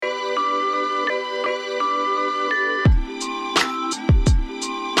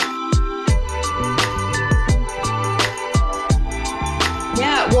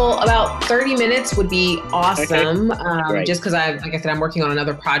30 minutes would be Okay, awesome. great. Just because like I said, I'm working on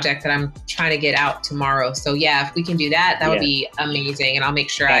another project that I'm trying to get out tomorrow. So yeah, if we can do that, that would Yeah, be amazing. And I'll make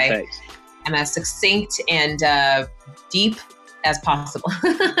sure I perfect. am as succinct and deep as possible.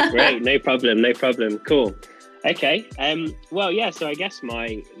 Great, no problem, no problem. Cool. Okay. Well, yeah. So I guess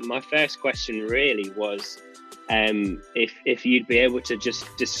my first question really was, if you'd be able to just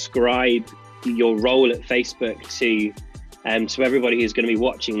describe your role at Facebook to everybody who's going to be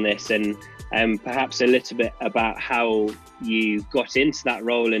watching this, and perhaps a little bit about how you got into that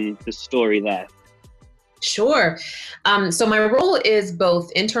role and the story there. Sure. So my role is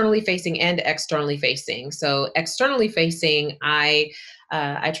both internally facing and externally facing. So externally facing, I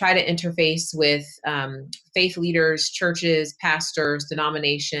try to interface with faith leaders, churches, pastors,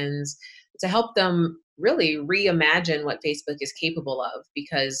 denominations to help them really reimagine what Facebook is capable of,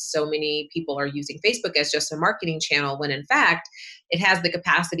 because so many people are using Facebook as just a marketing channel when in fact it has the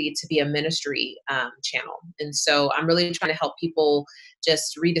capacity to be a ministry channel. And so I'm really trying to help people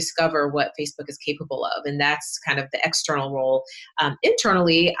just rediscover what Facebook is capable of. And that's kind of the external role.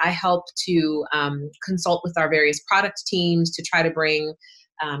 Internally, I help to consult with our various product teams to try to bring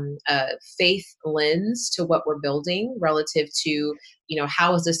a faith lens to what we're building relative to,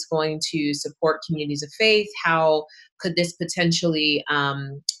 how is this going to support communities of faith? How could this potentially,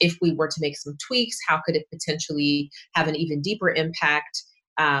 if we were to make some tweaks, how could it potentially have an even deeper impact?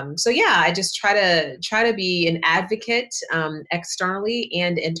 So yeah, I just try to be an advocate externally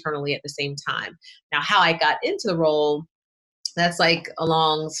and internally at the same time. Now, how I got into the role, that's like a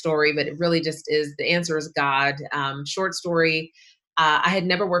long story, but it really just is, the answer is God. Short story. I had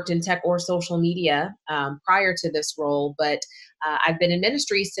never worked in tech or social media prior to this role, but I've been in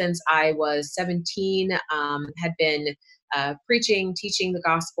ministry since I was 17, had been preaching, teaching the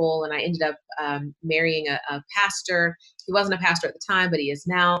gospel, and I ended up marrying a pastor. He wasn't a pastor at the time, but he is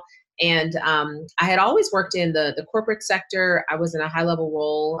now. And I had always worked in the corporate sector. I was in a high level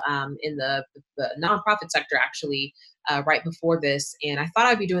role in the nonprofit sector, actually, right before this. And I thought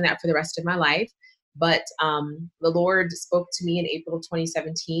I'd be doing that for the rest of my life. But the Lord spoke to me in April of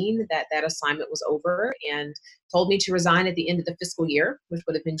 2017 that that assignment was over and told me to resign at the end of the fiscal year, which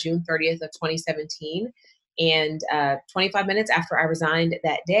would have been June 30th of 2017. And 25 minutes after I resigned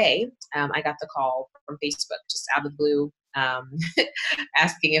that day, I got the call from Facebook just out of the blue,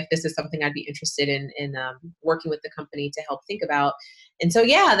 asking if this is something I'd be interested in working with the company to help think about. And so,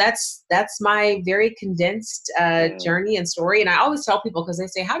 yeah, that's my very condensed Wow. journey and story. And I always tell people, because they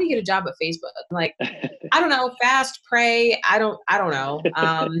say, "How do you get a job at Facebook?" I'm like, I don't know, fast, pray. I don't know.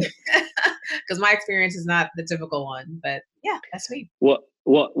 Because my experience is not the typical one, but yeah, that's me.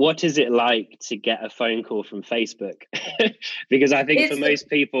 What is it like to get a phone call from Facebook? Because I think for It's most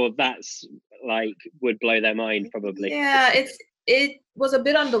people that's like would blow their mind probably. Yeah, it was a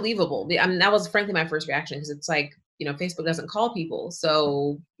bit unbelievable. I mean, that was frankly my first reaction, because it's like, Facebook doesn't call people.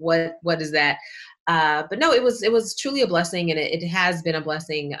 So what is that? But no, it was truly a blessing, and it has been a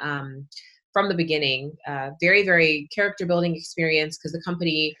blessing from the beginning. Very, very character building experience, because the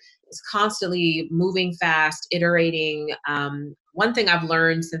company is constantly moving fast, iterating. One thing I've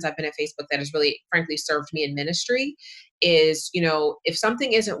learned since I've been at Facebook that has really, frankly, served me in ministry is, if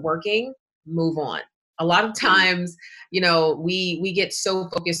something isn't working, move on. A lot of Mm, times, we get so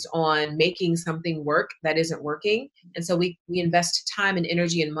focused on making something work that isn't working. And so we invest time and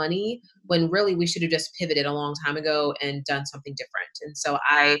energy and money when really we should have just pivoted a long time ago and done something different. And so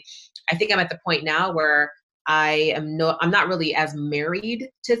I think I'm at the point now where I'm not really as married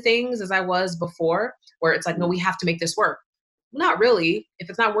to things as I was before, where it's like, no, mm. we have to make this work. Not really. If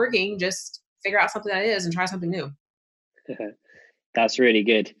it's not working, just figure out something that is and try something new. That's really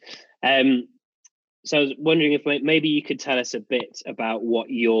good. Um, so I was wondering if maybe you could tell us a bit about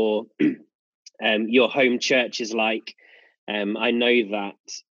what your home church is like. I know that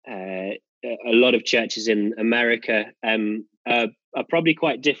a lot of churches in America are probably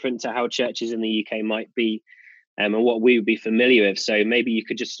quite different to how churches in the UK might be, and what we would be familiar with. So maybe you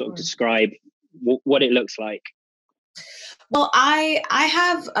could just sort of Sure. describe what it looks like. Well, I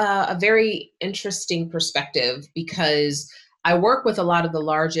have a very interesting perspective, because I work with a lot of the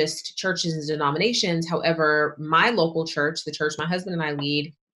largest churches and denominations. However, my local church, the church my husband and I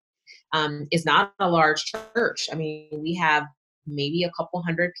lead, is not a large church. I mean, we have maybe a couple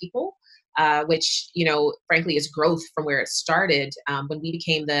hundred people, which, frankly, is growth from where it started. When we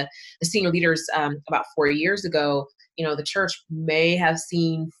became the senior leaders about 4 years ago, the church may have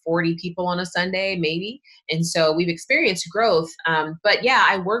seen 40 people on a Sunday, maybe. And so we've experienced growth. But yeah,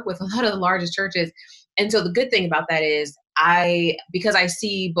 I work with a lot of the largest churches. And so the good thing about that is because I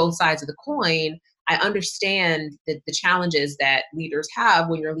see both sides of the coin, I understand the challenges that leaders have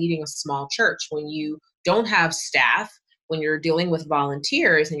when you're leading a small church, when you don't have staff, when you're dealing with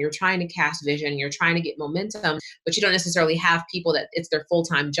volunteers and you're trying to cast vision, you're trying to get momentum, but you don't necessarily have people that it's their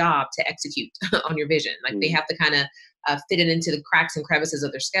full-time job to execute on your vision. Like they have to kind of fit it into the cracks and crevices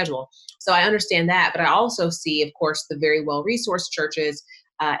of their schedule. So I understand that, but I also see, of course, the very well-resourced churches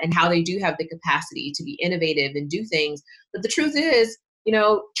and how they do have the capacity to be innovative and do things. But the truth is,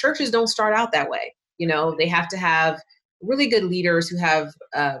 churches don't start out that way. They have to have really good leaders who have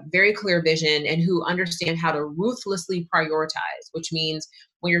very clear vision and who understand how to ruthlessly prioritize, which means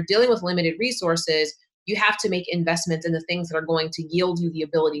when you're dealing with limited resources, you have to make investments in the things that are going to yield you the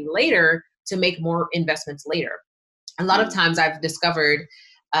ability later to make more investments later. A lot of times I've discovered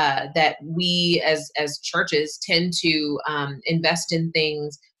that we as churches tend to invest in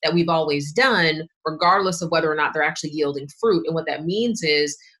things that we've always done, regardless of whether or not they're actually yielding fruit. And what that means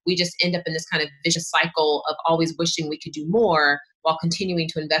is we just end up in this kind of vicious cycle of always wishing we could do more while continuing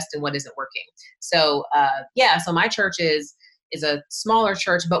to invest in what isn't working. So so my church is a smaller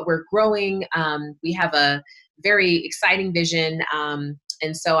church, but we're growing. We have a very exciting vision.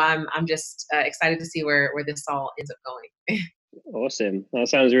 And so I'm just excited to see where this all ends up going. Awesome. That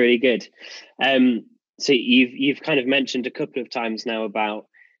sounds really good. So you've kind of mentioned a couple of times now about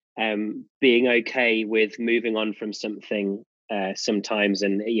being okay with moving on from something sometimes,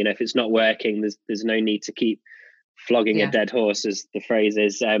 and if it's not working, there's no need to keep flogging a dead horse, as the phrase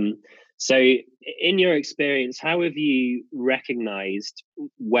is. So in your experience, how have you recognized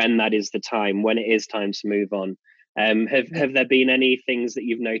when that is the time, when it is time to move on? Have there been any things that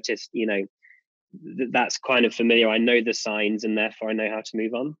you've noticed, that's kind of familiar? I know the signs and therefore I know how to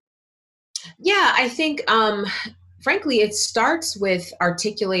move on. Yeah, I think, frankly, it starts with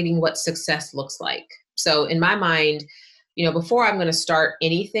articulating what success looks like. So in my mind, before I'm going to start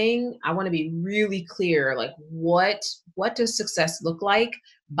anything, I want to be really clear, like what does success look like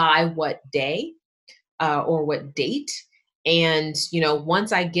by what day or what date? And,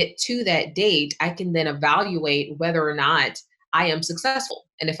 once I get to that date, I can then evaluate whether or not I am successful.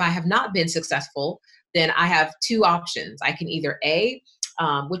 And if I have not been successful, then I have two options. I can either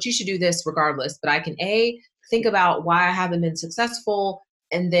which you should do this regardless, but I can think about why I haven't been successful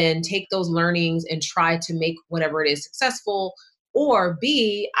and then take those learnings and try to make whatever it is successful. Or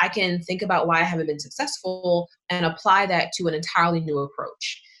B, I can think about why I haven't been successful and apply that to an entirely new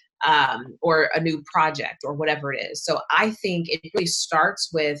approach or a new project or whatever it is. So I think it really starts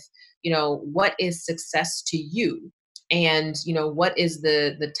with, what is success to you? And, what is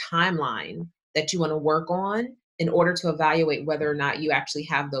the timeline that you want to work on in order to evaluate whether or not you actually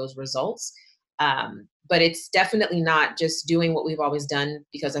have those results. But it's definitely not just doing what we've always done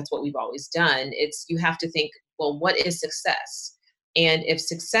because that's what we've always done. It's you have to think, well, what is success? And if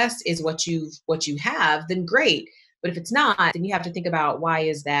success is what you have, then great. But if it's not, then you have to think about why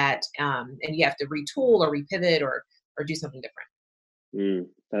is that, and you have to retool or repivot or do something different.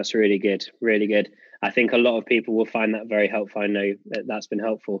 That's really good. Really good. I think a lot of people will find that very helpful. I know that's been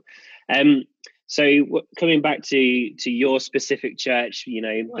helpful. So coming back to your specific church,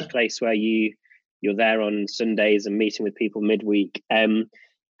 the place where you're there on Sundays and meeting with people midweek.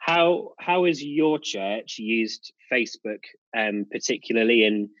 How has your church used Facebook,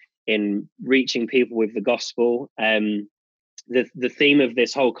 particularly in reaching people with the gospel? The theme of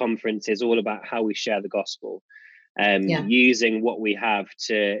this whole conference is all about how we share the gospel, using what we have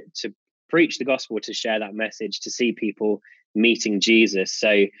to preach the gospel, to share that message, to see people meeting Jesus.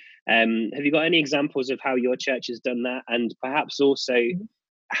 So have you got any examples of how your church has done that, and perhaps also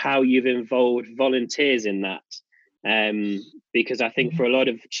how you've involved volunteers in that? Because I think for a lot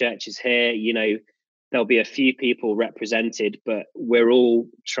of churches here, there'll be a few people represented, but we're all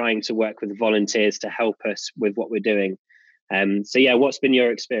trying to work with volunteers to help us with what we're doing. What's been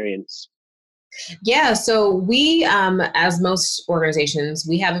your experience? Yeah, so we, as most organizations,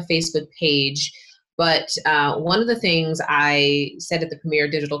 we have a Facebook page. But one of the things I said at the Premier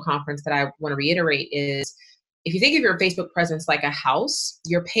Digital Conference that I want to reiterate is, if you think of your Facebook presence like a house,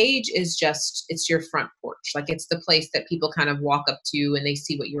 your page is it's your front porch. Like it's the place that people kind of walk up to and they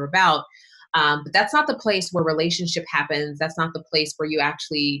see what you're about. But that's not the place where relationship happens. That's not the place where you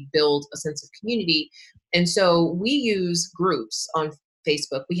actually build a sense of community. And so we use groups on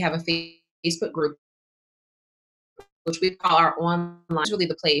Facebook. We have a Facebook group, which we call our online. It's really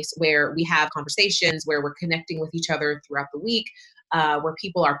the place where we have conversations, where we're connecting with each other throughout the week, where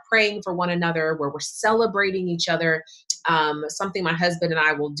people are praying for one another, where we're celebrating each other. Something my husband and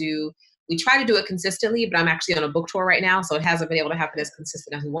I will do. We try to do it consistently, but I'm actually on a book tour right now, so it hasn't been able to happen as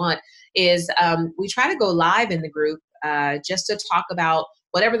consistent as we want, is we try to go live in the group just to talk about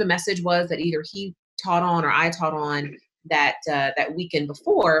whatever the message was that either he taught on, or I taught on that weekend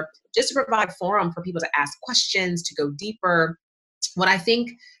before, just to provide a forum for people to ask questions, to go deeper. What I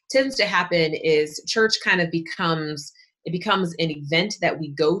think tends to happen is church kind of becomes an event that we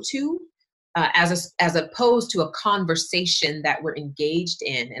go to, as opposed to a conversation that we're engaged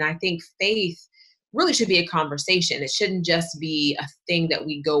in. And I think faith really should be a conversation. It shouldn't just be a thing that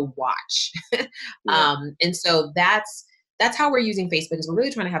we go watch. Yeah. And so that's how we're using Facebook, is we're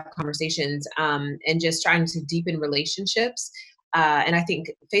really trying to have conversations, and just trying to deepen relationships. And I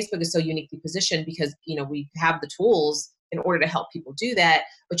think Facebook is so uniquely positioned because, we have the tools in order to help people do that.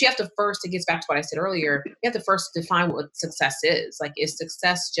 But you have to first, it gets back to what I said earlier, you have to first define what success is. Like, is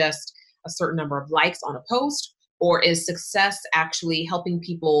success just a certain number of likes on a post, or is success actually helping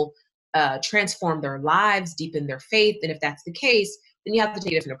people transform their lives, deepen their faith? And if that's the case, then you have to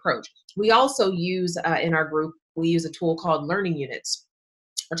take a different approach. We also use, in our group, we use a tool called learning units,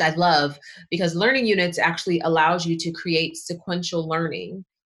 which I love, because learning units actually allows you to create sequential learning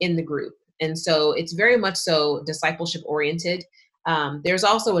in the group. And so it's very much so discipleship oriented. There's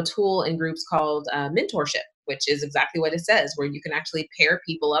also a tool in groups called mentorship, which is exactly what it says, where you can actually pair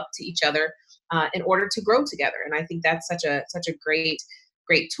people up to each other in order to grow together. And I think that's such a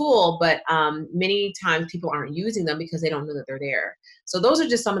great tool, but many times people aren't using them because they don't know that they're there. So those are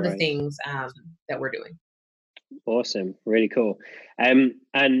just some of the Right. things that we're doing. Awesome. Really cool. And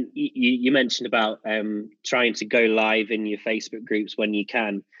you mentioned about trying to go live in your Facebook groups when you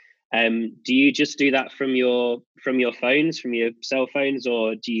can. Do you just do that from your phones, from your cell phones,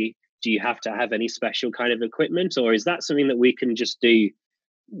 or do you have to have any special kind of equipment, or is that something that we can just do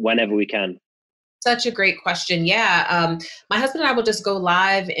whenever we can? Such a great question. Yeah. My husband and I will just go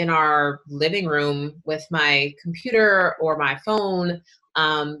live in our living room with my computer or my phone.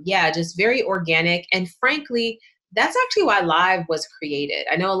 Yeah, just very organic. And frankly, that's actually why live was created.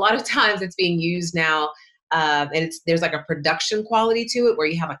 I know a lot of times it's being used now, and there's like a production quality to it where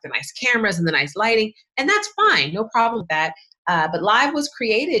you have like the nice cameras and the nice lighting, and that's fine, no problem with that. But live was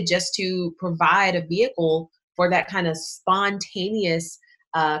created just to provide a vehicle for that kind of spontaneous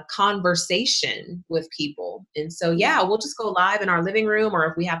conversation with people. And so, yeah, we'll just go live in our living room, or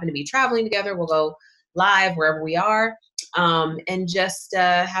if we happen to be traveling together, we'll go live wherever we are, and just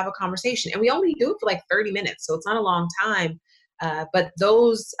have a conversation. And we only do it for like 30 minutes, so it's not a long time. But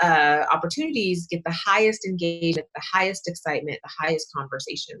those opportunities get the highest engagement, the highest excitement, the highest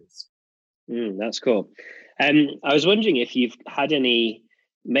conversations. That's cool. I was wondering if you've had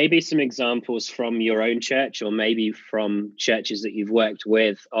maybe some examples from your own church, or maybe from churches that you've worked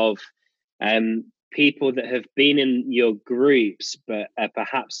with, of people that have been in your groups, but are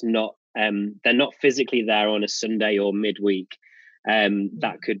perhaps not, they're not physically there on a Sunday or midweek.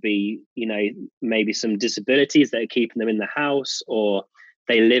 That could be, maybe some disabilities that are keeping them in the house, or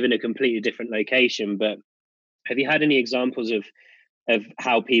they live in a completely different location. But have you had any examples of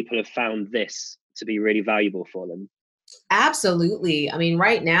how people have found this to be really valuable for them? Absolutely. I mean,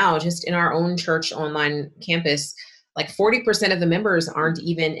 right now, just in our own church online campus, like 40% of the members aren't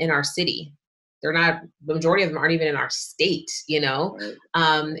even in our city. They're not, the majority of them aren't even in our state, Right.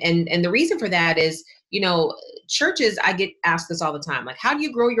 And the reason for that is, churches, I get asked this all the time, like, how do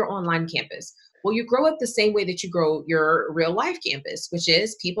you grow your online campus? Well, you grow it the same way that you grow your real life campus, which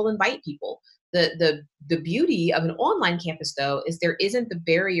is people invite people. The beauty of an online campus, though, is there isn't the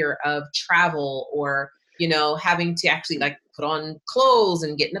barrier of travel, or having to actually like put on clothes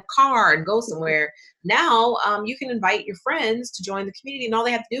and get in a car and go somewhere. Now, you can invite your friends to join the community, and all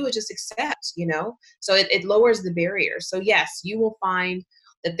they have to do is just accept. So it lowers the barrier. So yes, you will find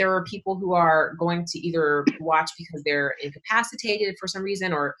that there are people who are going to either watch because they're incapacitated for some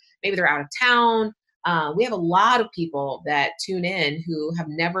reason, or maybe they're out of town. We have a lot of people that tune in who have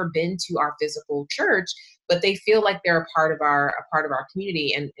never been to our physical church, but they feel like they're a part of our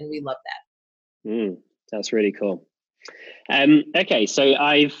community, and we love that. That's really cool. Okay, so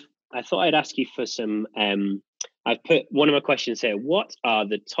I thought I'd ask you for some. I've put one of my questions here. What are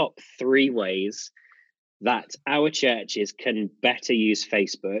the top 3 ways that our churches can better use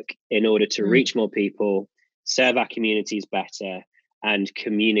Facebook in order to reach more people, serve our communities better, and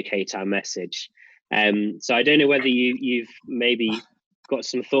communicate our message? So I don't know whether you've maybe got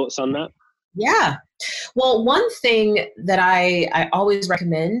some thoughts on that. Yeah. Well, one thing that I always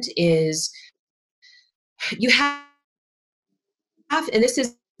recommend is you have, and this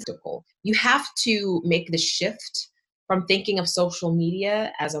is difficult, you have to make the shift from thinking of social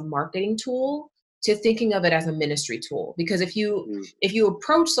media as a marketing tool to thinking of it as a ministry tool. Because if you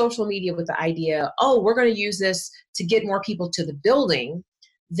approach social media with the idea, oh, we're going to use this to get more people to the building,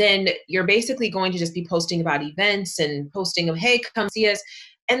 then you're basically going to just be posting about events and posting of, hey, come see us.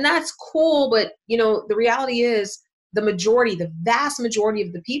 And that's cool. But, the reality is the vast majority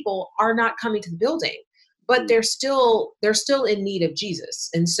of the people are not coming to the building, but they're still in need of Jesus.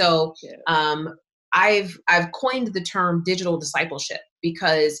 And so, Yeah. I've coined the term digital discipleship,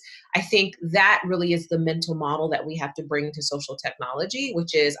 because I think that really is the mental model that we have to bring to social technology,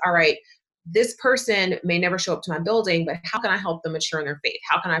 which is, all right, this person may never show up to my building, but how can I help them mature in their faith?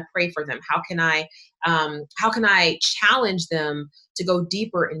 How can I pray for them? How can I challenge them to go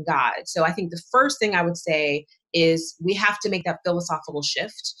deeper in God? So I think the first thing I would say is we have to make that philosophical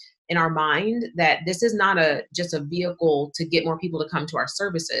shift in our mind, that this is not just a vehicle to get more people to come to our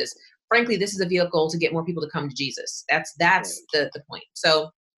services. Frankly, this is a vehicle to get more people to come to Jesus. That's Right. the point. So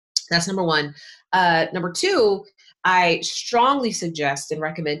that's number one. Number two, I strongly suggest and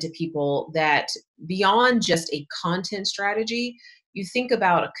recommend to people that beyond just a content strategy, you think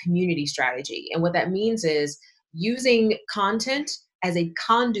about a community strategy. And what that means is using content as a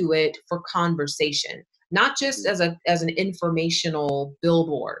conduit for conversation, not just Mm. as an informational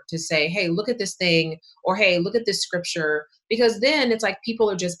billboard to say, hey, look at this thing, or hey, look at this scripture, because then it's like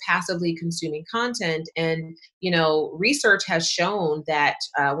people are just passively consuming content. And research has shown that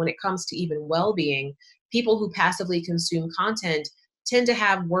when it comes to even well-being, people who passively consume content tend to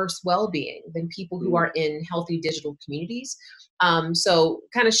have worse well-being than people who Mm. are in healthy digital communities. So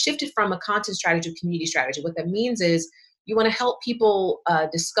kind of shifted from a content strategy to community strategy. What that means is you want to help people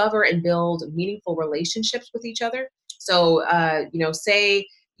discover and build meaningful relationships with each other. So, say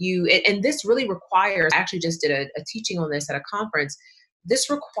and this really requires, I actually just did a teaching on this at a conference. This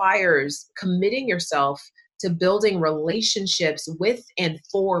requires committing yourself to building relationships with and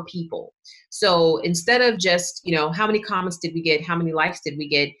for people. So instead of just, how many comments did we get? How many likes did we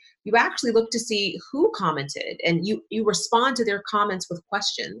get? You actually look to see who commented, and you respond to their comments with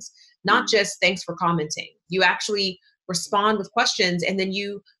questions, not Mm. just thanks for commenting. You actually respond with questions, and then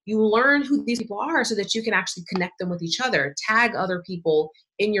you learn who these people are so that you can actually connect them with each other, tag other people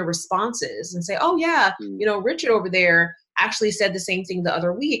in your responses and say, oh yeah, Mm. Richard over there actually said the same thing the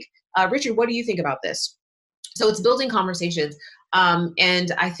other week. Richard, what do you think about this? So it's building conversations.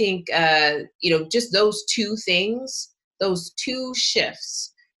 And I think, just those two things, those two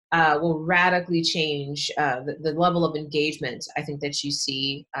shifts will radically change the level of engagement, I think, that you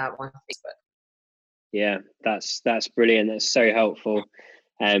see on Facebook. Yeah, that's brilliant. That's so helpful.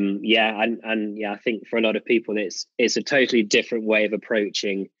 And yeah, I think for a lot of people, it's a totally different way of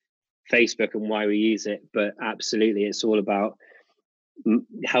approaching Facebook and why we use it. But absolutely, it's all about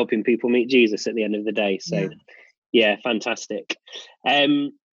helping people meet Jesus at the end of the day. So Yeah. yeah, fantastic.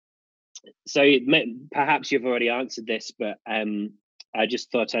 So perhaps you've already answered this, but I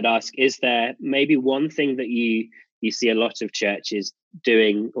just thought I'd ask: is there maybe one thing that you see a lot of churches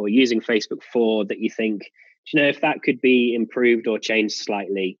doing or using Facebook for that you think, if that could be improved or changed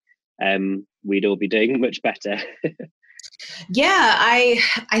slightly, we'd all be doing much better? Yeah, I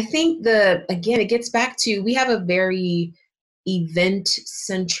think again, it gets back to, we have a very event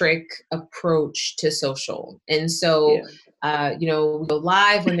centric approach to social. And so Yeah. we go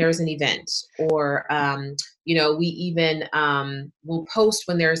live when there's an event, or we even will post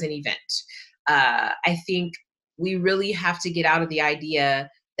when there's an event. I think we really have to get out of the idea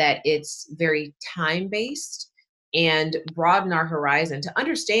that it's very time based, and broaden our horizon to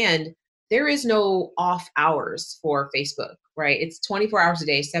understand there is no off hours for Facebook, right? It's 24 hours a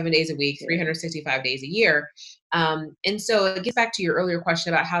day, 7 days a week, Yeah. 365 days a year. And so it gets back to your earlier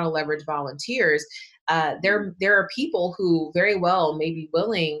question about how to leverage volunteers. There are people who very well may be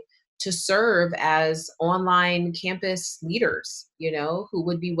willing to serve as online campus leaders, who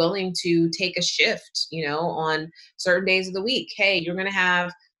would be willing to take a shift, on certain days of the week. Hey, you're going to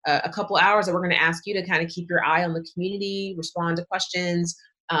have a couple hours that we're going to ask you to kind of keep your eye on the community, respond to questions,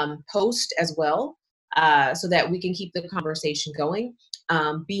 post as well, so that we can keep the conversation going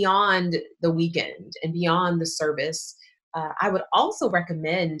beyond the weekend and beyond the service. I would also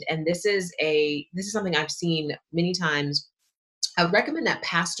recommend, and this is something I've seen many times, I would recommend that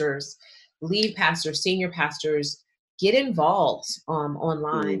pastors, lead pastors, senior pastors, get involved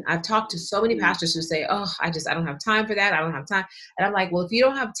online. Mm. I've talked to so many Mm. pastors who say, "Oh, I don't have time for that. I don't have time." And I'm like, "Well, if you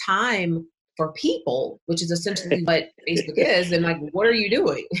don't have time for people, which is essentially what Facebook is, then like, what are you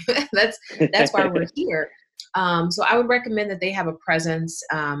doing?" that's that's why we're here. So I would recommend that they have a presence.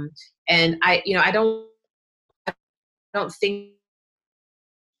 And I don't think,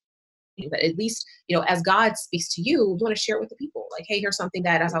 but at least, as God speaks to you, you want to share it with the people. Like, hey, here's something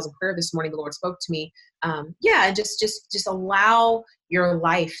that as I was in prayer this morning, the Lord spoke to me. Yeah, and just allow your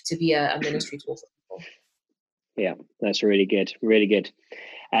life to be a ministry tool for people. Yeah, that's really good. Really good.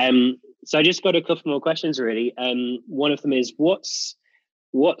 So I just got a couple more questions, really. One of them is,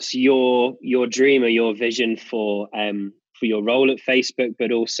 what's your dream or your vision for your role at Facebook,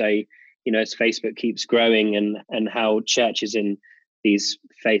 but also, you know, as Facebook keeps growing and how churches and these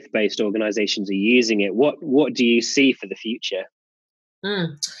faith-based organizations are using it, what do you see for the future?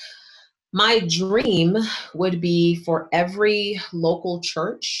 Mm. My dream would be for every local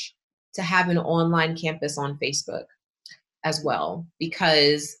church to have an online campus on Facebook as well,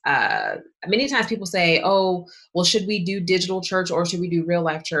 because many times people say, oh, well, should we do digital church or should we do real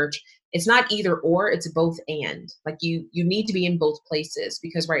life church? It's not either or, it's both and. Like you need to be in both places,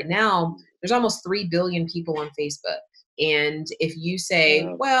 because right now there's almost 3 billion people on Facebook. And if you say,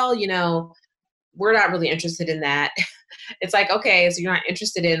 Wow. well, you know, we're not really interested in that, it's like, okay, so you're not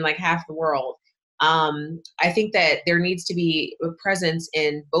interested in like half the world. I think that there needs to be a presence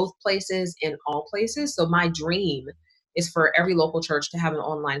in both places, in all places. So my dream is for every local church to have an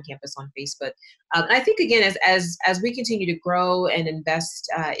online campus on Facebook. And I think again, as we continue to grow and invest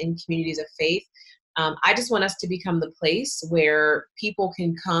in communities of faith, I just want us to become the place where people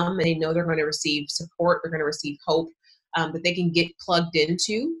can come and they know they're going to receive support, they're going to receive hope, that they can get plugged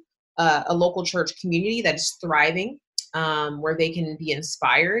into a local church community that is thriving, where they can be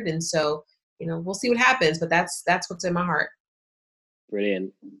inspired. And so, you know, we'll see what happens, but that's what's in my heart.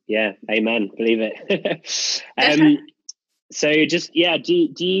 Brilliant. Yeah, amen. Believe it. So just, yeah,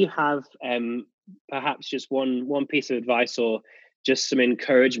 do you have perhaps just one piece of advice or just some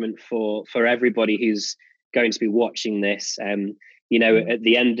encouragement for everybody who's going to be watching this? You know, at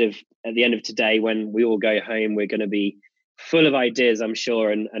the end of today, when we all go home, we're going to be full of ideas, I'm sure,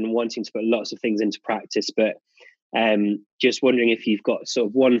 and wanting to put lots of things into practice. But just wondering if you've got sort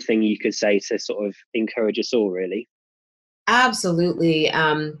of one thing you could say to sort of encourage us all, really. Absolutely.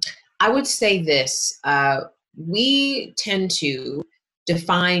 I would say this. We tend to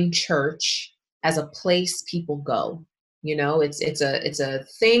define church as a place people go. You know, it's a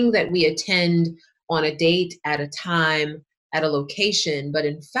thing that we attend on a date, at a time, at a location. But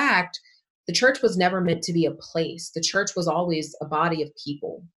in fact, the church was never meant to be a place. The church was always a body of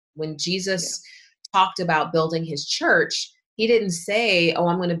people. When Yeah, Jesus talked about building his church, he didn't say, "Oh,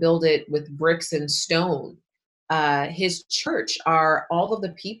 I'm going to build it with bricks and stone." His church are all of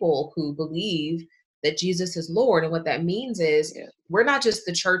the people who believe that Jesus is Lord. And what that means is yeah, we're not just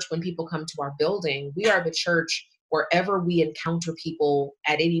the church when people come to our building, we are the church wherever we encounter people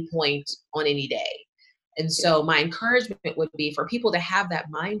at any point on any day. And yeah, so my encouragement would be for people to have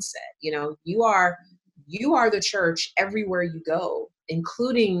that mindset. You know, you are the church everywhere you go,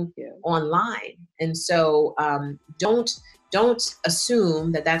 including yeah, online. And so don't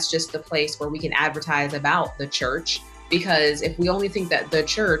assume that that's just the place where we can advertise about the church, because if we only think that the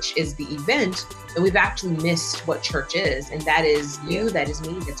church is the event, then we've actually missed what church is, and that is yeah, you, that is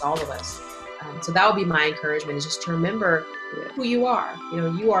me, that's all of us. So that would be my encouragement, is just to remember yeah. who you are. You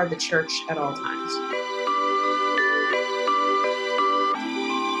know, you are the church at all times.